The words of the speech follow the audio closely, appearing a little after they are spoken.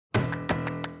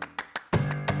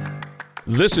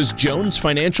This is Jones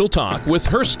Financial Talk with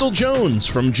Hurstel Jones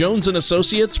from Jones &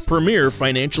 Associates Premier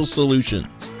Financial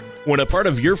Solutions. When a part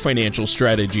of your financial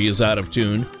strategy is out of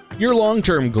tune, your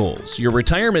long-term goals, your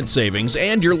retirement savings,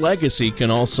 and your legacy can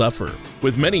all suffer.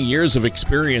 With many years of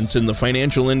experience in the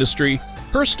financial industry,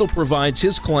 Hurstel provides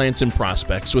his clients and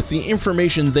prospects with the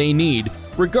information they need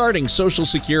regarding Social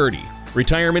Security,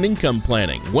 retirement income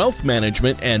planning, wealth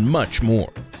management, and much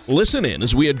more. Listen in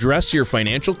as we address your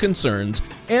financial concerns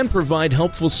and provide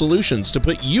helpful solutions to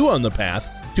put you on the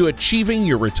path to achieving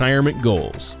your retirement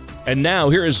goals. And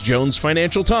now here is Jones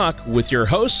Financial Talk with your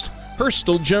host,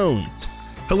 Hurstel Jones.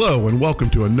 Hello and welcome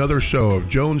to another show of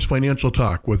Jones Financial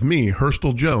Talk with me,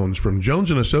 Hurstel Jones from Jones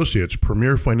 & Associates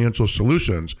Premier Financial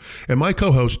Solutions, and my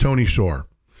co-host Tony Shore.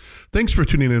 Thanks for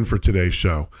tuning in for today's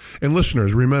show. And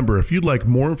listeners, remember, if you'd like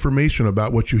more information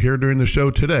about what you hear during the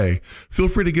show today, feel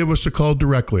free to give us a call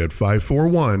directly at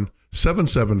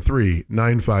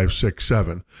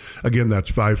 541-773-9567. Again,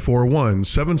 that's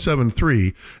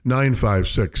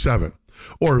 541-773-9567.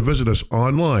 Or visit us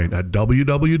online at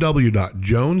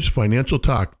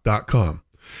www.jonesfinancialtalk.com.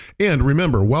 And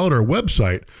remember, while at our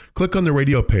website, click on the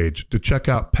radio page to check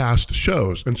out past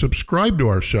shows and subscribe to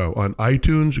our show on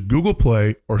iTunes, Google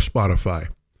Play, or Spotify.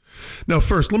 Now,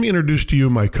 first, let me introduce to you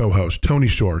my co-host, Tony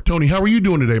Shore. Tony, how are you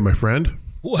doing today, my friend?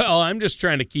 Well, I'm just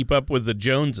trying to keep up with the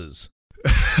Joneses.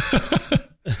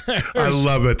 I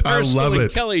love it. I love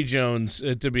it. Kelly Jones,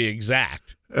 to be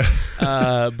exact.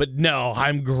 But no,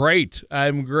 I'm great.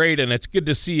 And it's good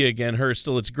to see you again,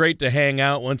 Hurstel. It's great to hang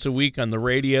out once a week on the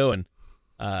radio and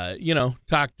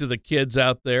talk to the kids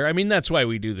out there. I mean, that's why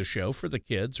we do the show, for the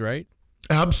kids, right?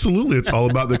 Absolutely. It's all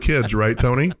about the kids, right,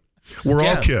 Tony? We're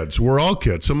all kids.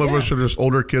 Some of us are just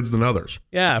older kids than others.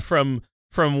 Yeah, from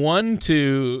 1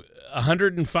 to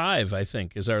 105, I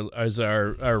think, is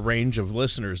our range of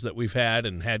listeners that we've had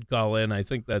call in. I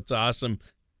think that's awesome.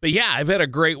 But yeah, I've had a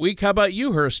great week. How about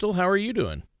you, Hurstel? How are you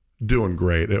doing? Doing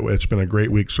great. It's been a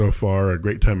great week so far, a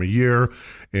great time of year.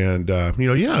 And,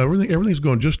 everything's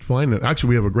going just fine. And actually,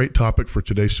 we have a great topic for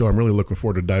today, so I'm really looking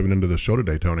forward to diving into the show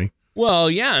today, Tony. Well,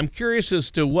 yeah, I'm curious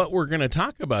as to what we're going to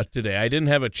talk about today. I didn't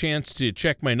have a chance to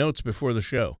check my notes before the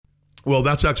show. Well,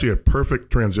 that's actually a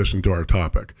perfect transition to our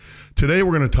topic. Today,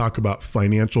 we're going to talk about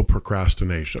financial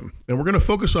procrastination. And we're going to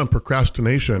focus on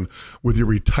procrastination with your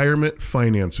retirement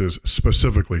finances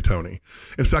specifically, Tony.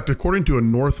 In fact, according to a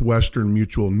Northwestern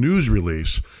Mutual news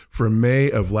release from May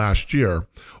of last year,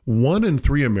 1 in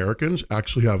 3 Americans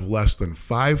actually have less than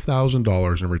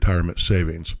 $5,000 in retirement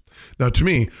savings. Now, to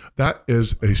me, that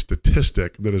is a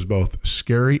statistic that is both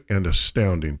scary and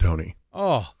astounding, Tony.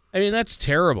 Oh, I mean, that's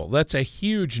terrible. That's a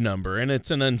huge number, and it's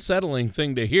an unsettling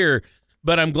thing to hear,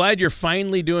 but I'm glad you're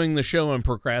finally doing the show on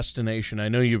procrastination. I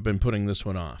know you've been putting this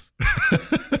one off.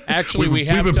 Actually, we've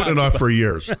been putting it off for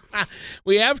years.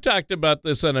 We have talked about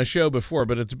this on a show before,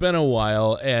 but it's been a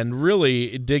while, and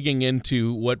really digging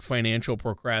into what financial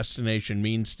procrastination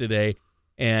means today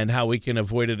and how we can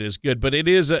avoid it is good. But it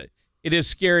is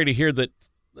scary to hear that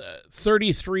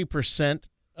 33%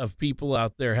 of people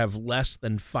out there have less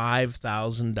than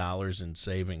 $5,000 in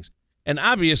savings. And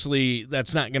obviously,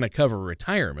 that's not going to cover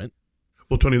retirement.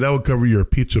 Well, Tony, that would cover your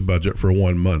pizza budget for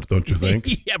 1 month, don't you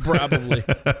think? Yeah, probably.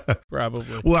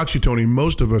 Probably. Well, actually, Tony,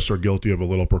 most of us are guilty of a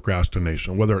little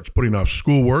procrastination, whether it's putting off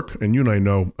schoolwork, and you and I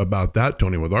know about that,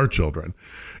 Tony, with our children,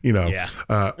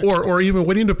 or even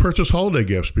waiting to purchase holiday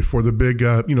gifts before the big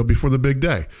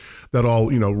day. That all,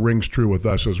 rings true with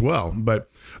us as well. But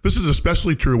this is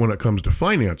especially true when it comes to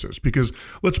finances, because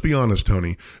let's be honest,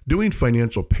 Tony, doing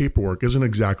financial paperwork isn't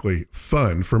exactly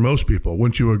fun for most people.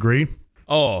 Wouldn't you agree?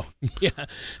 Oh, yeah,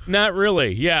 not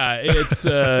really. Yeah, it's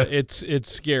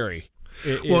scary.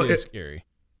 It is scary.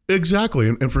 Exactly.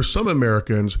 And for some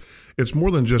Americans, it's more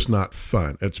than just not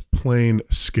fun. It's plain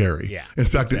scary. Yeah, in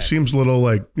fact, It seems a little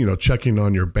like, checking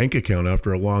on your bank account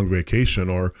after a long vacation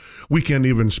or weekend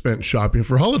even spent shopping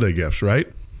for holiday gifts, right?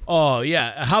 Oh,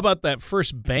 yeah. How about that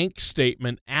first bank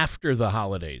statement after the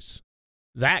holidays?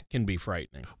 That can be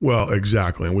frightening. Well,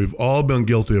 exactly. And we've all been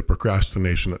guilty of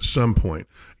procrastination at some point,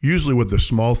 usually with the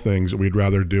small things that we'd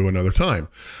rather do another time.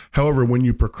 However, when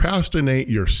you procrastinate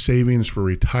your savings for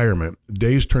retirement,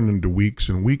 days turn into weeks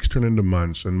and weeks turn into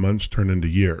months and months turn into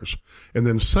years. And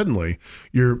then suddenly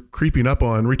you're creeping up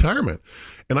on retirement.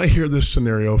 And I hear this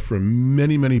scenario from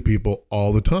many, many people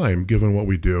all the time, given what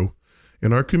we do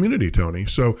in our community, Tony.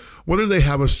 So whether they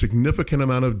have a significant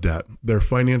amount of debt, their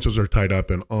finances are tied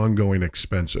up in ongoing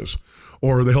expenses,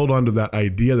 or they hold on to that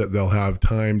idea that they'll have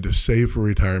time to save for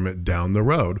retirement down the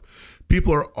road,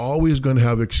 People are always going to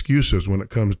have excuses when it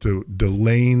comes to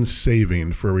delaying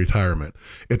saving for retirement.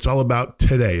 It's all about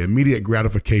today, immediate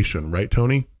gratification, right,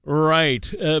 Tony?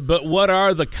 Right. But what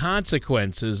are the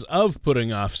consequences of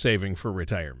putting off saving for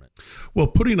retirement? Well,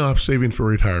 putting off saving for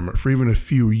retirement for even a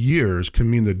few years can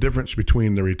mean the difference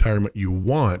between the retirement you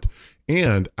want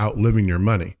and outliving your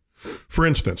money. For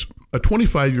instance, a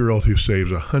 25-year-old who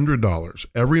saves $100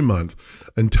 every month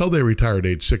until they retire at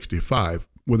age 65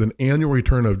 with an annual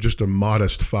return of just a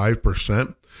modest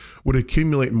 5% would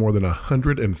accumulate more than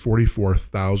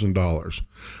 $144,000.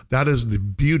 That is the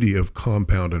beauty of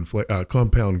compound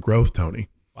growth, Tony.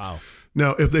 Wow.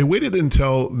 Now, if they waited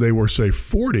until they were, say,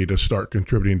 40 to start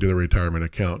contributing to the retirement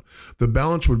account, the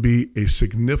balance would be a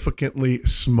significantly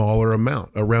smaller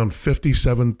amount, around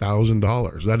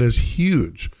 $57,000. That is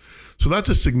huge. So that's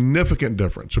a significant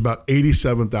difference, about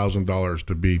 $87,000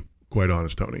 to be quite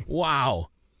honest, Tony. Wow.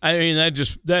 I mean,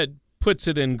 that puts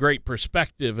it in great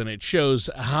perspective, and it shows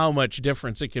how much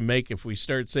difference it can make if we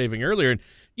start saving earlier. And,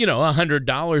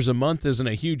 $100 a month isn't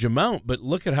a huge amount, but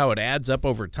look at how it adds up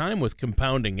over time with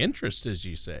compounding interest, as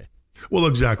you say. Well,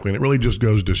 exactly. And it really just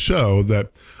goes to show that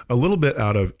a little bit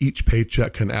out of each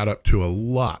paycheck can add up to a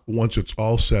lot once it's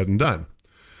all said and done.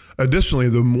 Additionally,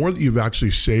 the more that you've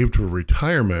actually saved for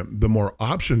retirement, the more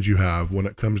options you have when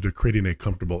it comes to creating a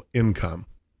comfortable income.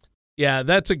 Yeah,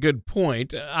 that's a good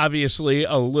point. Obviously,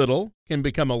 a little can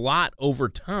become a lot over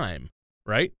time,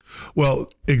 right? Well,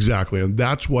 exactly. And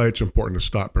that's why it's important to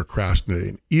stop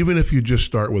procrastinating. Even if you just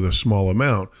start with a small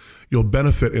amount, you'll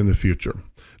benefit in the future.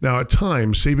 Now, at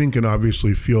times, saving can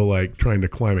obviously feel like trying to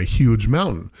climb a huge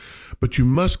mountain, but you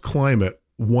must climb it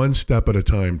one step at a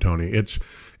time, Tony. It's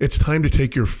time to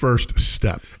take your first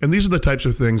step. And these are the types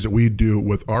of things that we do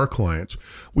with our clients.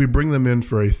 We bring them in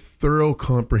for a thorough,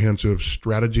 comprehensive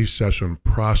strategy session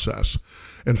process.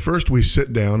 And first we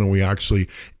sit down and we actually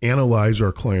analyze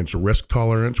our client's risk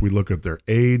tolerance. We look at their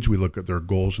age, we look at their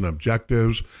goals and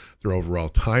objectives, their overall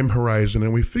time horizon,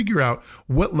 and we figure out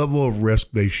what level of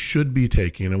risk they should be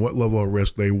taking and what level of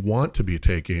risk they want to be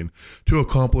taking to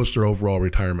accomplish their overall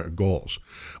retirement goals.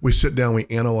 We sit down, we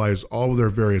analyze all of their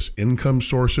various income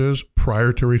sources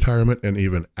prior to retirement and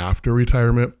even after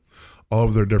retirement, all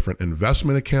of their different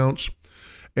investment accounts.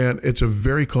 And it's a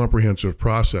very comprehensive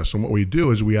process. And what we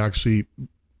do is we actually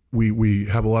we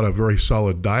have a lot of very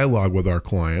solid dialogue with our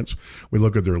clients. We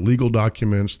look at their legal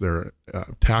documents, their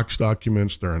tax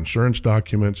documents, their insurance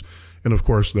documents, and of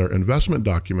course their investment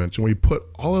documents. And we put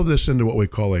all of this into what we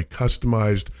call a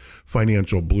customized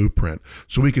financial blueprint.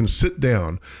 So we can sit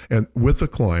down and with the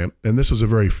client, and this is a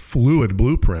very fluid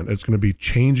blueprint. It's going to be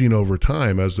changing over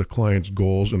time as the client's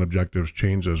goals and objectives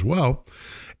change as well.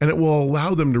 And it will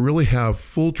allow them to really have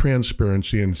full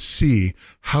transparency and see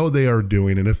how they are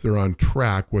doing and if they're on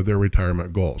track with their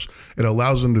retirement goals. It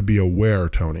allows them to be aware,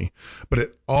 Tony. But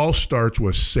it all starts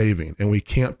with saving, and we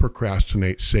can't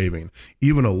procrastinate saving.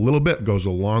 Even a little bit goes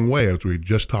a long way, as we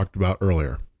just talked about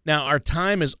earlier. Now, our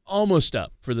time is almost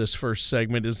up for this first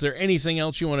segment. Is there anything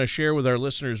else you want to share with our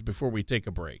listeners before we take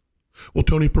a break? Well,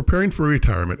 Tony, preparing for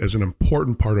retirement is an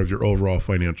important part of your overall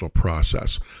financial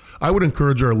process. I would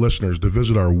encourage our listeners to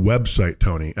visit our website,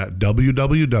 Tony, at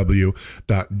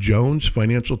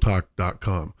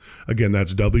www.jonesfinancialtalk.com. Again,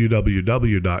 that's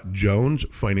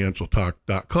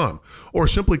www.jonesfinancialtalk.com. Or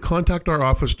simply contact our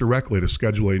office directly to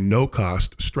schedule a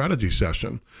no-cost strategy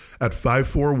session at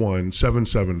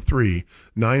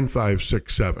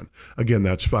 541-773-9567. Again,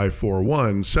 that's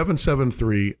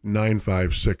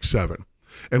 541-773-9567.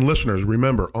 And listeners,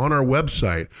 remember, on our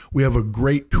website, we have a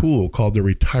great tool called the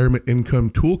Retirement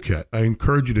Income Toolkit. I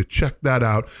encourage you to check that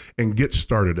out and get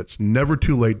started. It's never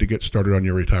too late to get started on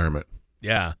your retirement.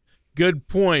 Yeah, good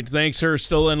point. Thanks,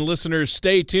 Hurstel. And listeners,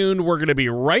 stay tuned. We're going to be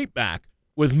right back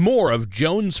with more of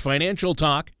Jones Financial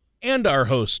Talk and our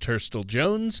host, Hurstel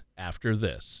Jones, after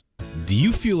this. Do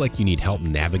you feel like you need help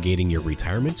navigating your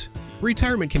retirement?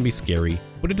 Retirement can be scary,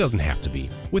 but it doesn't have to be.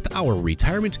 With our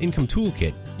Retirement Income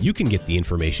Toolkit, you can get the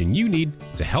information you need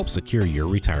to help secure your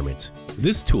retirement.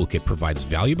 This toolkit provides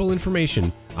valuable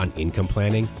information on income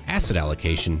planning, asset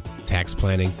allocation, tax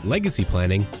planning, legacy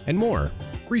planning, and more.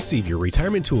 Receive your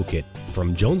Retirement Toolkit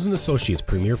from Jones & Associates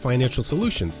Premier Financial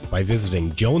Solutions by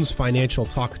visiting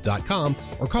jonesfinancialtalk.com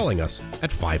or calling us at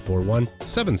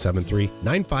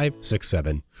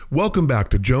 541-773-9567. Welcome back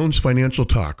to Jones Financial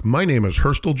Talk. My name is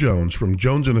Hurstel Jones from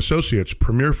Jones & Associates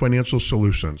Premier Financial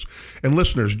Solutions. And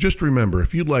listeners, just remember,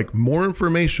 if you'd like more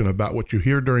information about what you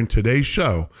hear during today's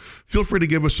show, feel free to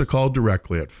give us a call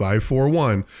directly at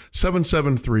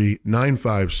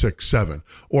 541-773-9567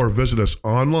 or visit us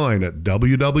online at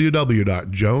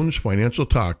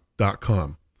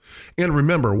www.jonesfinancialtalk.com. And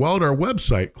remember, while at our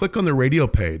website, click on the radio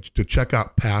page to check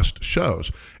out past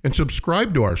shows and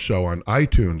subscribe to our show on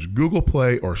iTunes, Google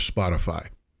Play, or Spotify.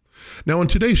 Now, on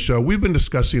today's show, we've been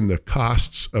discussing the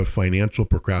costs of financial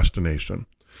procrastination.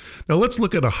 Now, let's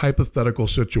look at a hypothetical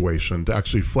situation to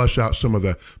actually flesh out some of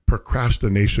the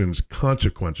procrastination's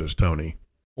consequences, Tony.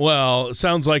 Well, it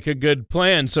sounds like a good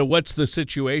plan. So what's the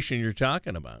situation you're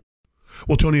talking about?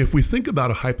 Well, Tony, if we think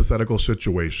about a hypothetical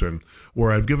situation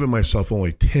where I've given myself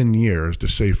only 10 years to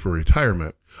save for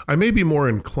retirement, I may be more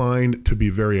inclined to be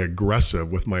very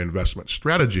aggressive with my investment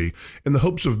strategy in the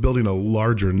hopes of building a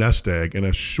larger nest egg in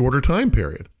a shorter time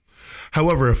period.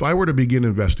 However, if I were to begin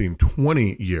investing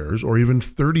 20 years or even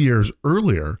 30 years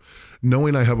earlier,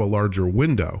 knowing I have a larger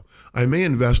window, I may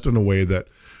invest in a way that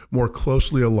more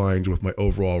closely aligns with my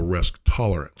overall risk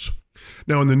tolerance.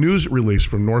 Now, in the news release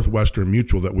from Northwestern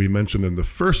Mutual that we mentioned in the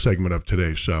first segment of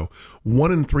today's show,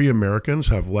 1 in 3 Americans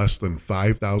have less than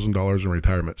 $5,000 in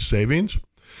retirement savings.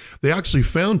 They actually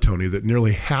found, Tony, that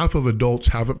nearly half of adults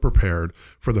haven't prepared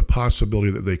for the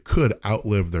possibility that they could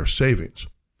outlive their savings.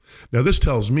 Now, this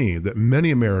tells me that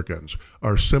many Americans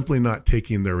are simply not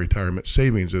taking their retirement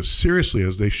savings as seriously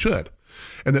as they should,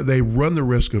 and that they run the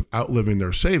risk of outliving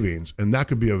their savings, and that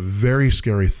could be a very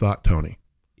scary thought, Tony.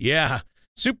 Yeah.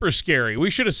 Super scary. We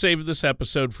should have saved this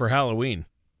episode for Halloween.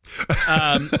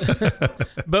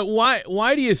 But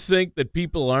why do you think that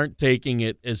people aren't taking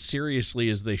it as seriously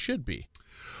as they should be?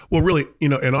 Well, really,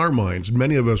 in our minds,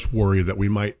 many of us worry that we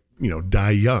might,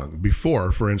 die young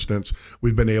before, for instance,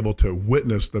 we've been able to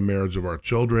witness the marriage of our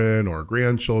children or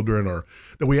grandchildren, or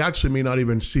that we actually may not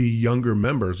even see younger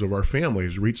members of our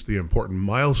families reach the important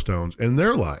milestones in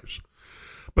their lives.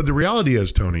 But the reality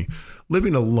is, Tony,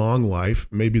 living a long life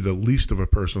may be the least of a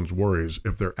person's worries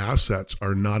if their assets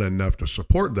are not enough to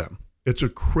support them. It's a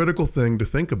critical thing to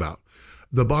think about.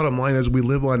 The bottom line is we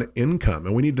live on income,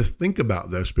 and we need to think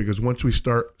about this because once we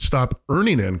stop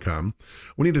earning income,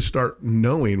 we need to start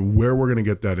knowing where we're going to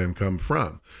get that income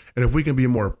from. And if we can be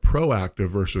more proactive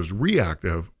versus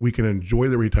reactive, we can enjoy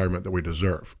the retirement that we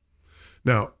deserve.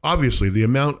 Now, obviously, the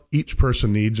amount each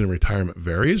person needs in retirement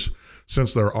varies,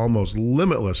 since there are almost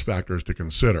limitless factors to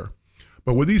consider.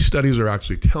 But what these studies are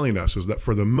actually telling us is that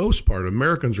for the most part,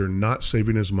 Americans are not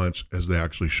saving as much as they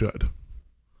actually should.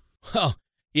 Well,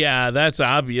 yeah, that's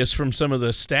obvious from some of the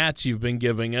stats you've been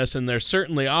giving us, and there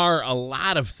certainly are a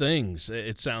lot of things,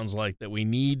 it sounds like, that we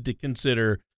need to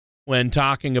consider when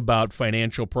talking about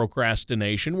financial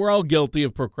procrastination. We're all guilty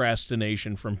of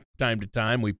procrastination from time to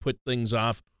time. We put things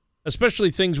off,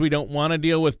 especially things we don't want to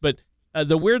deal with, but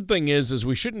the weird thing is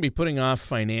we shouldn't be putting off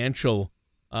financial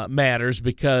matters,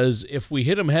 because if we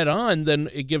hit them head on, then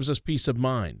it gives us peace of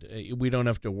mind. We don't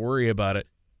have to worry about it.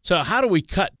 So how do we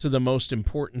cut to the most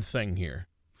important thing here?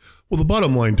 Well, the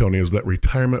bottom line, Tony, is that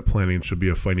retirement planning should be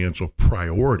a financial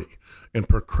priority, and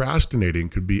procrastinating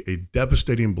could be a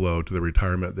devastating blow to the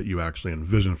retirement that you actually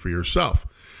envision for yourself.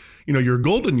 Your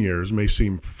golden years may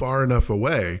seem far enough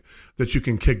away that you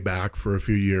can kick back for a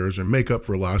few years and make up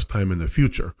for lost time in the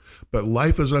future. But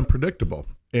life is unpredictable,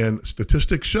 and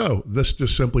statistics show this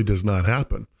just simply does not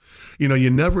happen. You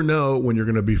never know when you're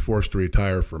going to be forced to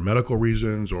retire for medical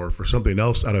reasons or for something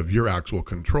else out of your actual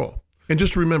control. And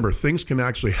just remember, things can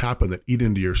actually happen that eat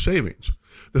into your savings.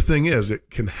 The thing is, it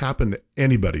can happen to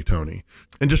anybody, Tony.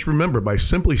 And just remember, by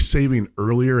simply saving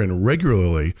earlier and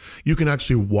regularly, you can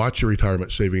actually watch your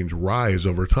retirement savings rise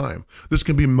over time. This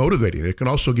can be motivating. It can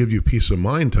also give you peace of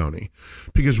mind, Tony,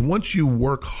 because once you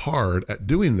work hard at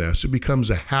doing this, it becomes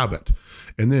a habit,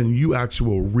 and then you actually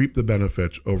will reap the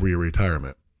benefits over your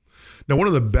retirement. Now, one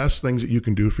of the best things that you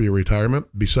can do for your retirement,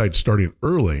 besides starting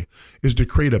early, is to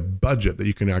create a budget that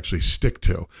you can actually stick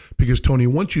to. Because, Tony,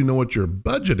 once you know what your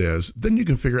budget is, then you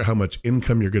can figure out how much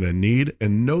income you're going to need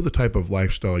and know the type of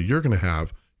lifestyle you're going to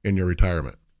have in your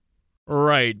retirement.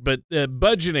 Right, but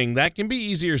budgeting, that can be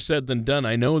easier said than done.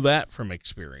 I know that from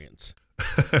experience.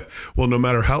 Well, no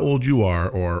matter how old you are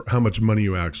or how much money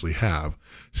you actually have,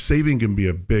 saving can be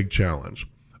a big challenge.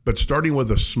 But starting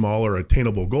with a smaller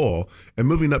attainable goal and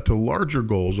moving up to larger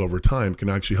goals over time can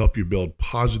actually help you build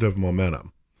positive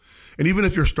momentum. And even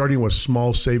if you're starting with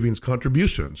small savings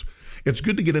contributions, it's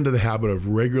good to get into the habit of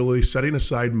regularly setting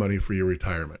aside money for your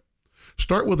retirement.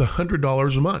 Start with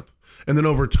 $100 a month, and then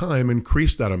over time,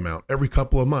 increase that amount every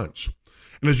couple of months.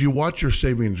 And as you watch your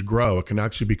savings grow, it can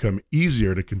actually become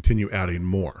easier to continue adding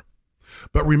more.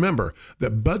 But remember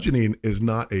that budgeting is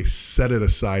not a set it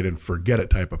aside and forget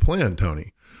it type of plan,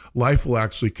 Tony. Life will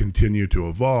actually continue to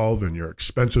evolve and your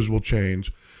expenses will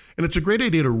change. And it's a great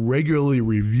idea to regularly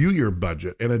review your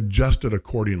budget and adjust it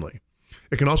accordingly.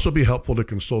 It can also be helpful to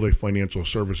consult a financial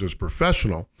services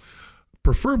professional,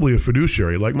 preferably a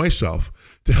fiduciary like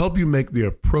myself, to help you make the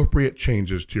appropriate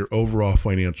changes to your overall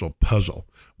financial puzzle.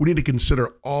 We need to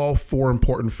consider all four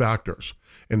important factors: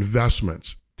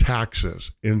 investments,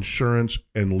 taxes, insurance,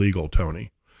 and legal,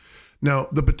 Tony. Now,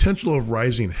 the potential of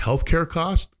rising healthcare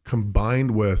costs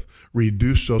combined with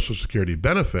reduced Social Security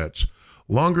benefits,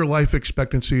 longer life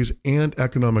expectancies, and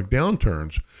economic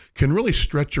downturns can really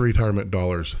stretch your retirement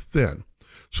dollars thin.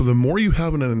 So the more you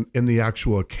have in the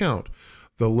actual account,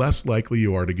 the less likely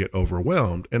you are to get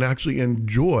overwhelmed and actually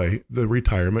enjoy the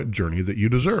retirement journey that you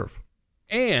deserve.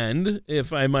 And,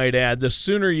 if I might add, the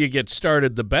sooner you get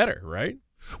started, the better, right?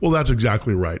 Well, that's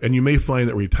exactly right. And you may find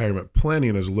that retirement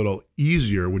planning is a little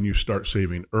easier when you start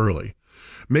saving early.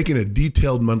 Making a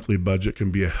detailed monthly budget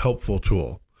can be a helpful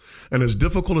tool. And as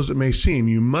difficult as it may seem,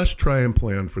 you must try and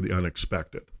plan for the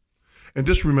unexpected. And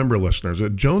just remember, listeners,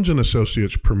 at Jones &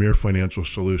 Associates Premier Financial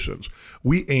Solutions,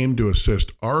 we aim to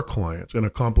assist our clients in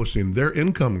accomplishing their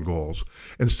income goals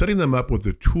and setting them up with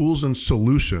the tools and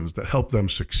solutions that help them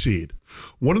succeed.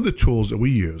 One of the tools that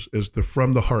we use is the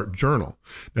From the Heart Journal.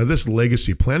 Now, this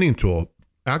legacy planning tool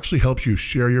actually helps you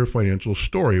share your financial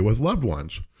story with loved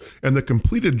ones. And the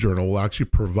completed journal will actually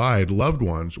provide loved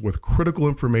ones with critical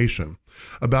information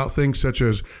about things such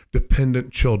as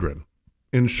dependent children,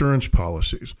 insurance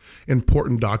policies,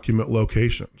 important document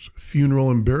locations, funeral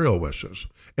and burial wishes,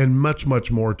 and much,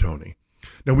 much more, Tony.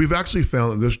 Now, we've actually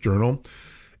found that this journal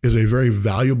is a very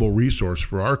valuable resource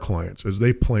for our clients as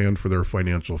they plan for their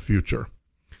financial future.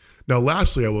 Now,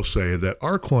 lastly, I will say that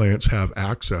our clients have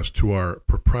access to our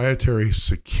proprietary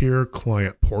secure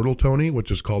client portal, Tony, which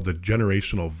is called the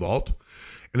Generational Vault.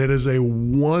 And it is a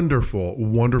wonderful,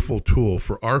 wonderful tool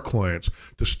for our clients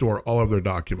to store all of their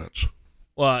documents.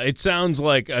 Well, it sounds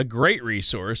like a great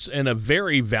resource and a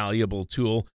very valuable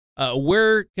tool.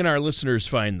 Where can our listeners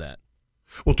find that?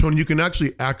 Well, Tony, you can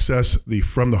actually access the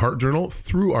From the Heart Journal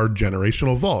through our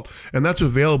Generational Vault, and that's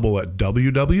available at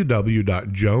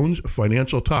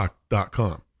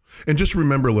www.jonesfinancialtalk.com. And just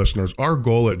remember, listeners, our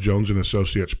goal at Jones &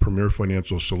 Associates Premier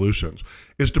Financial Solutions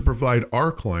is to provide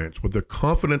our clients with the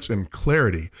confidence and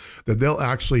clarity that they'll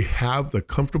actually have the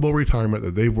comfortable retirement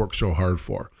that they've worked so hard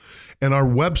for. And our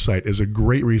website is a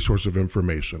great resource of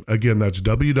information. Again, that's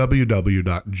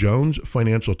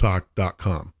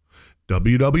www.jonesfinancialtalk.com.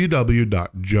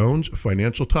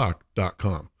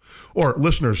 www.jonesfinancialtalk.com. Or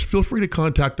listeners, feel free to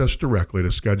contact us directly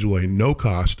to schedule a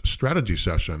no-cost strategy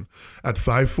session at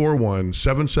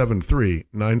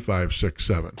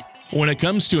 541-773-9567. When it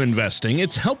comes to investing,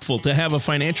 it's helpful to have a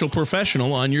financial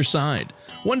professional on your side,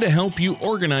 one to help you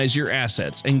organize your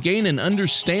assets and gain an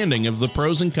understanding of the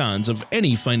pros and cons of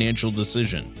any financial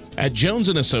decision. At Jones &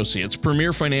 Associates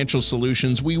Premier Financial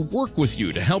Solutions, we work with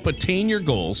you to help attain your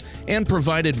goals and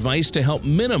provide advice to help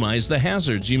minimize the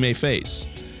hazards you may face.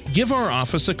 Give our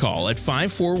office a call at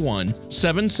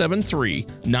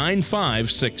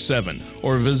 541-773-9567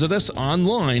 or visit us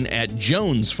online at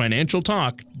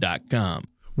jonesfinancialtalk.com.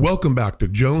 Welcome back to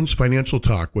Jones Financial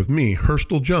Talk with me,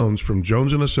 Hurstel Jones from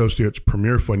Jones & Associates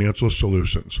Premier Financial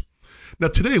Solutions. Now,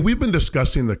 today we've been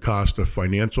discussing the cost of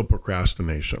financial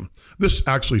procrastination. This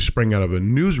actually sprang out of a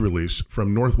news release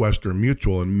from Northwestern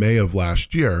Mutual in May of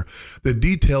last year that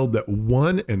detailed that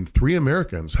 1 in 3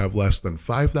 Americans have less than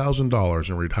 $5,000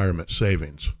 in retirement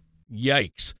savings.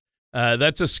 Yikes.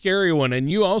 That's a scary one.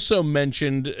 And you also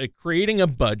mentioned creating a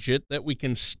budget that we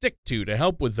can stick to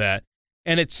help with that.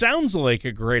 And it sounds like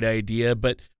a great idea,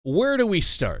 but where do we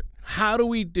start? How do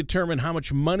we determine how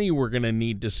much money we're going to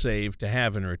need to save to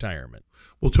have in retirement?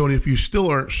 Well, Tony, if you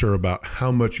still aren't sure about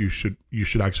how much you should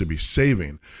actually be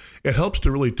saving, it helps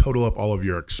to really total up all of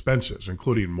your expenses,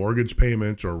 including mortgage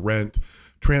payments or rent,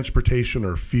 transportation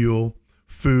or fuel,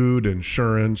 food,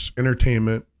 insurance,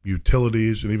 entertainment,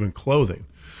 utilities, and even clothing.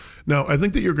 Now, I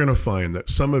think that you're going to find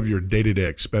that some of your day-to-day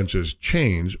expenses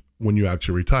change when you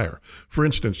actually retire. For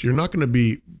instance, you're not going to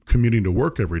be commuting to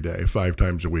work every day 5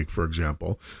 times a week, for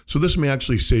example. So this may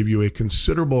actually save you a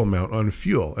considerable amount on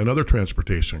fuel and other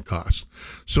transportation costs.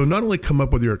 So not only come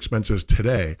up with your expenses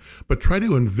today, but try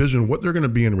to envision what they're going to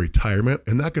be in retirement,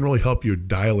 and that can really help you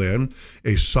dial in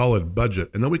a solid budget.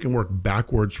 And then we can work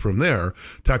backwards from there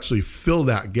to actually fill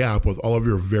that gap with all of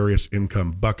your various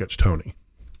income buckets, Tony.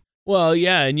 Well,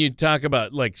 yeah, and you talk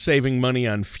about like saving money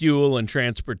on fuel and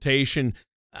transportation.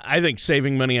 I think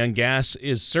saving money on gas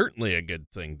is certainly a good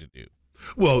thing to do.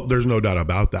 Well, there's no doubt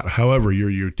about that. However, your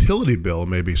utility bill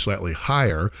may be slightly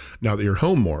higher now that you're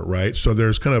home more, right? So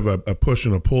there's kind of a push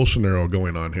and a pull scenario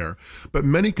going on here. But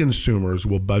many consumers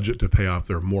will budget to pay off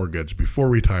their mortgage before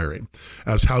retiring,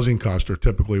 as housing costs are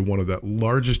typically one of the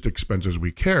largest expenses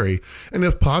we carry. And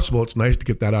if possible, it's nice to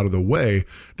get that out of the way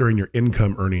during your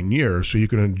income earning years so you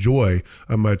can enjoy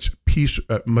a much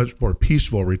more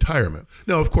peaceful retirement.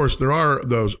 Now, of course, there are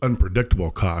those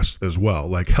unpredictable costs as well,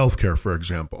 like healthcare, for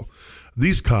example.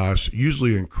 These costs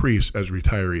usually increase as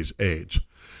retirees age.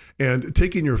 And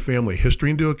taking your family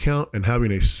history into account and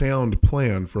having a sound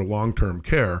plan for long-term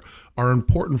care are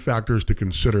important factors to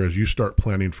consider as you start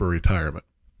planning for retirement.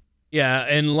 Yeah,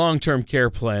 and long-term care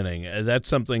planning, that's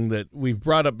something that we've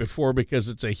brought up before because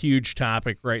it's a huge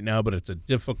topic right now, but it's a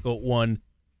difficult one.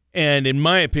 And in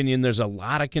my opinion, there's a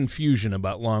lot of confusion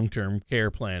about long-term care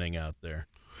planning out there.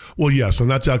 Well, yes, and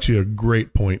that's actually a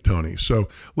great point, Tony. So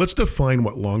let's define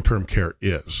what long-term care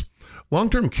is.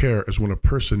 Long-term care is when a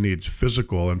person needs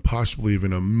physical and possibly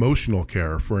even emotional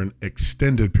care for an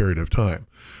extended period of time.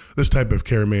 This type of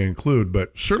care may include,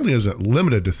 but certainly isn't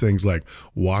limited to, things like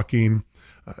walking,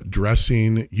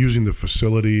 dressing, using the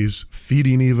facilities,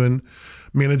 feeding even,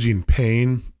 managing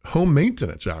pain, home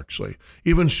maintenance actually,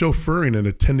 even chauffeuring and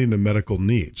attending to medical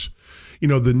needs. You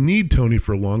know, the need, Tony,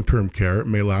 for long-term care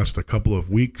may last a couple of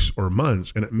weeks or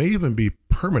months, and it may even be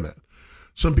permanent.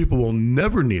 Some people will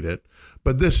never need it,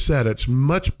 but this said, it's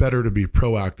much better to be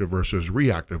proactive versus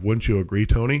reactive. Wouldn't you agree,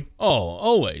 Tony? Oh,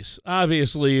 always.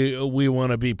 Obviously, we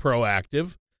want to be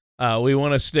proactive. We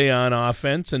want to stay on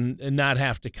offense and not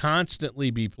have to constantly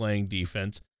be playing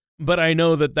defense. But I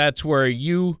know that that's where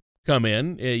you come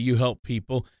in. You help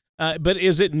people. But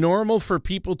is it normal for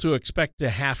people to expect to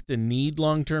have to need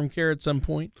long-term care at some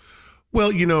point? Well,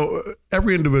 you know,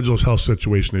 every individual's health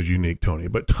situation is unique, Tony,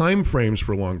 but time frames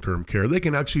for long-term care, they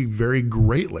can actually vary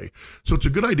greatly. So it's a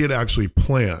good idea to actually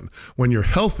plan when you're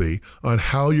healthy on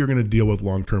how you're going to deal with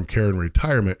long-term care in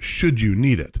retirement should you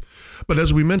need it. But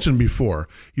as we mentioned before,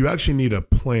 you actually need a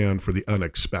plan for the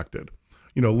unexpected.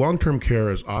 You know, long-term care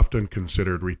is often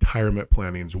considered retirement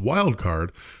planning's wild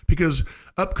card because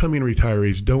upcoming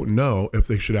retirees don't know if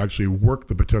they should actually work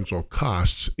the potential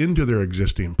costs into their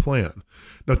existing plan.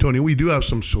 Now, Tony, we do have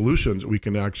some solutions. We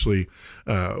can actually,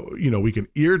 we can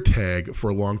ear tag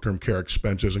for long-term care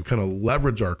expenses and kind of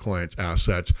leverage our clients'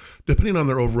 assets depending on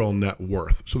their overall net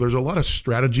worth. So there's a lot of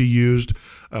strategy used,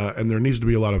 and there needs to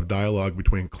be a lot of dialogue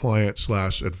between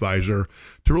client/advisor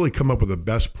to really come up with the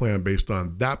best plan based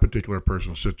on that particular person's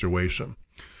situation.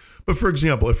 But for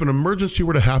example, if an emergency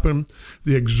were to happen,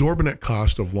 the exorbitant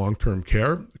cost of long-term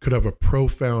care could have a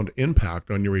profound impact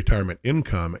on your retirement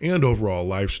income and overall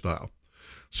lifestyle.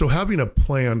 So having a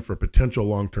plan for potential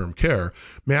long-term care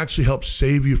may actually help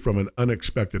save you from an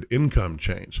unexpected income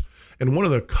change. And one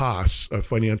of the costs of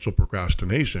financial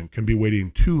procrastination can be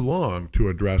waiting too long to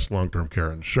address long-term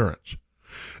care insurance.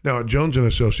 Now, at Jones &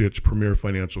 Associates Premier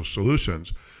Financial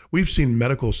Solutions, we've seen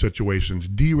medical situations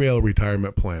derail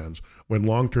retirement plans when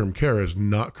long-term care is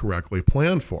not correctly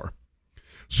planned for.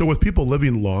 So with people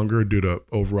living longer due to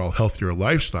overall healthier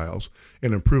lifestyles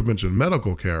and improvements in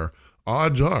medical care,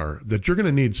 odds are that you're going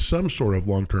to need some sort of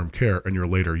long-term care in your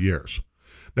later years.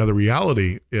 Now, the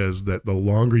reality is that the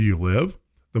longer you live,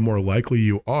 the more likely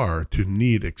you are to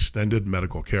need extended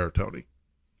medical care, Tony.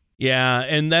 Yeah,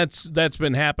 and that's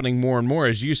been happening more and more.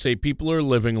 As you say, people are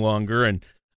living longer, and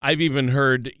I've even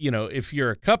heard, if you're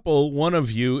a couple, one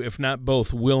of you, if not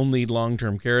both, will need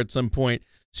long-term care at some point.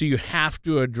 So you have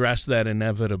to address that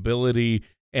inevitability,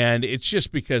 and it's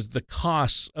just because the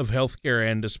costs of healthcare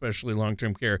and especially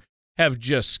long-term care have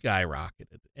just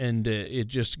skyrocketed, and it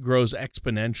just grows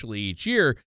exponentially each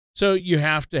year. So you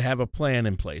have to have a plan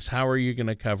in place. How are you going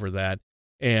to cover that?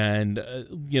 And,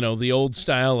 the old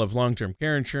style of long-term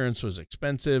care insurance was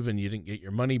expensive and you didn't get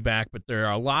your money back, but there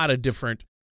are a lot of different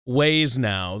ways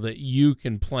now that you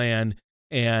can plan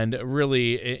and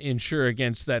really insure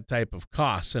against that type of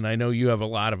costs. And I know you have a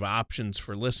lot of options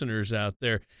for listeners out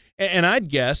there. And I'd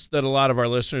guess that a lot of our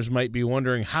listeners might be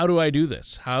wondering, how do I do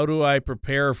this? How do I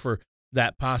prepare for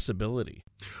that possibility?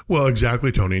 Well,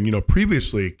 exactly, Tony. And,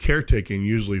 previously, caretaking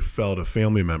usually fell to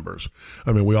family members.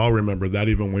 I mean, we all remember that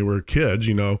even when we were kids,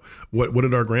 what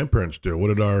did our grandparents do? What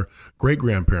did our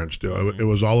great-grandparents do? Mm-hmm. It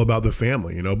was all about the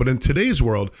family, But in today's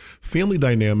world, family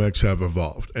dynamics have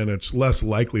evolved, and it's less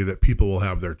likely that people will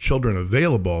have their children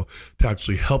available to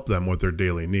actually help them with their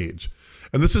daily needs.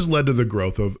 And this has led to the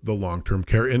growth of the long-term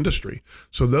care industry.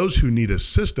 So those who need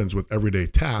assistance with everyday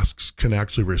tasks can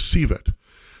actually receive it.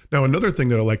 Now, another thing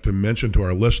that I'd like to mention to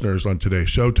our listeners on today's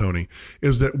show, Tony,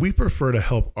 is that we prefer to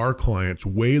help our clients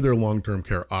weigh their long-term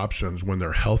care options when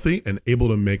they're healthy and able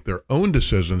to make their own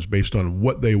decisions based on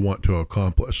what they want to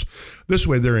accomplish. This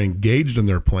way, they're engaged in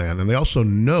their plan, and they also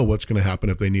know what's going to happen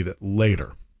if they need it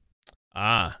later.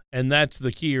 And that's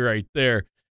the key right there.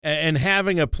 And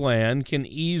having a plan can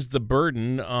ease the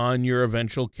burden on your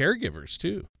eventual caregivers,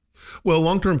 too. Well,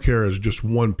 long-term care is just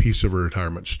one piece of a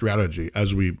retirement strategy,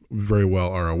 as we very well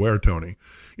are aware, Tony.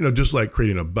 Just like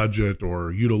creating a budget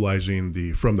or utilizing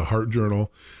the From the Heart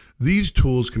Journal, these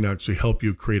tools can actually help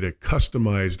you create a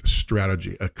customized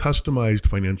strategy, a customized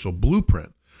financial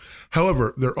blueprint.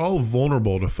 However, they're all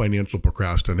vulnerable to financial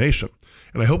procrastination,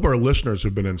 and I hope our listeners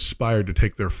have been inspired to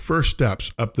take their first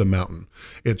steps up the mountain.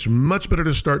 It's much better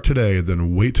to start today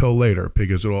than wait till later,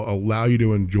 because it'll allow you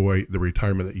to enjoy the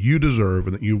retirement that you deserve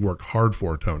and that you've worked hard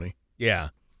for, Tony.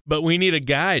 Yeah, but we need a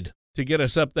guide to get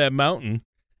us up that mountain,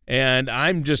 and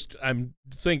I'm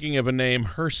thinking of a name,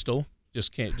 Hurstel.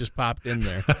 Just popped in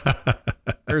there.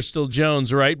 Hurstel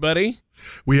Jones, right, buddy?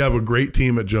 We have a great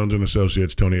team at Jones &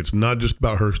 Associates, Tony. It's not just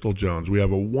about Hurstel Jones. We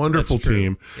have a wonderful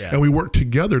team, and we work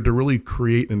together to really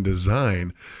create and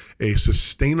design a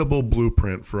sustainable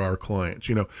blueprint for our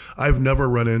clients. I've never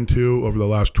run into, over the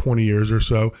last 20 years or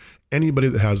so, anybody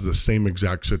that has the same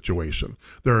exact situation.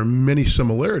 There are many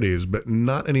similarities, but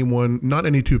not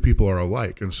any two people are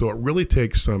alike. And so it really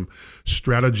takes some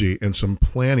strategy and some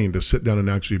planning to sit down and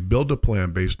actually build a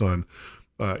plan based on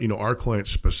our clients'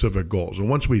 specific goals. And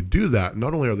once we do that,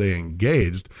 not only are they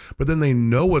engaged, but then they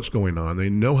know what's going on.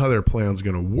 They know how their plan's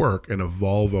going to work and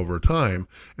evolve over time.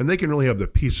 And they can really have the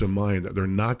peace of mind that they're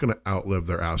not going to outlive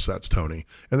their assets, Tony,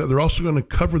 and that they're also going to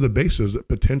cover the bases that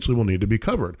potentially will need to be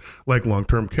covered, like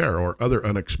long-term care or other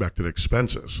unexpected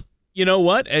expenses. You know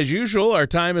what? As usual, our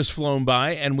time has flown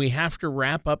by, and we have to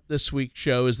wrap up this week's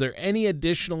show. Is there any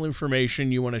additional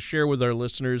information you want to share with our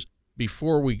listeners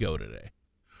before we go today?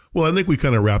 Well, I think we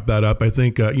kind of wrap that up. I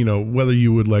think, whether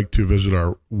you would like to visit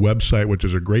our website, which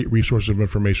is a great resource of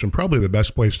information, probably the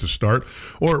best place to start,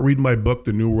 or read my book,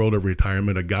 The New World of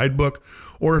Retirement, a guidebook,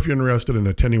 or if you're interested in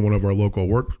attending one of our local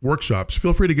workshops,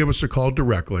 feel free to give us a call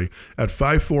directly at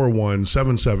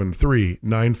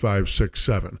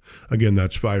 541-773-9567. Again,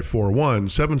 that's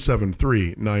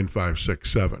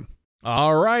 541-773-9567.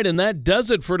 All right, and that does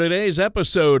it for today's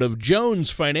episode of Jones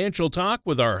Financial Talk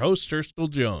with our host, Hurstel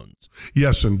Jones.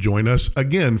 Yes, and join us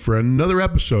again for another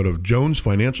episode of Jones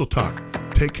Financial Talk.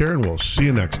 Take care, and we'll see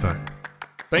you next time.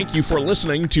 Thank you for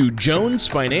listening to Jones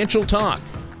Financial Talk.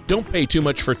 Don't pay too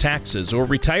much for taxes or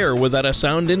retire without a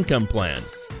sound income plan.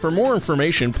 For more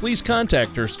information, please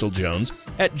contact Hurstel Jones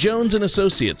at Jones &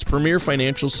 Associates Premier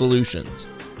Financial Solutions.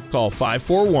 Call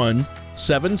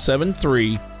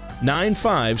 541-773-9567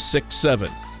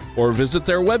 or visit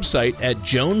their website at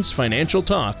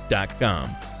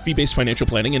jonesfinancialtalk.com. Fee-based financial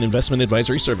planning and investment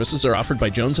advisory services are offered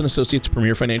by Jones & Associates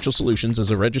Premier Financial Solutions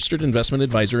as a registered investment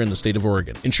advisor in the state of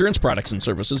Oregon. Insurance products and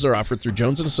services are offered through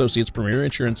Jones & Associates Premier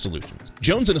Insurance Solutions.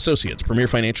 Jones & Associates Premier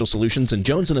Financial Solutions and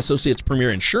Jones & Associates Premier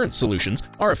Insurance Solutions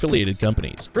are affiliated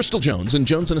companies. Hurstel Jones and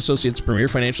Jones & Associates Premier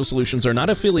Financial Solutions are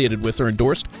not affiliated with or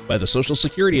endorsed by the Social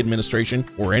Security Administration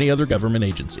or any other government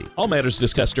agency. All matters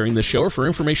discussed during this show are for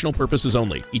informational purposes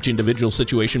only. Each individual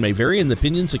situation may vary, and the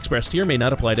opinions expressed here may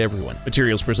not apply to everyone.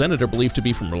 Materials presented are believed to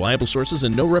be from reliable sources,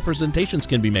 and no representations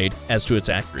can be made as to its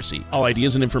accuracy. All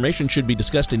ideas and information should be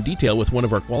discussed in detail with one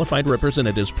of our qualified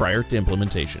representatives prior to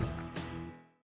implementation.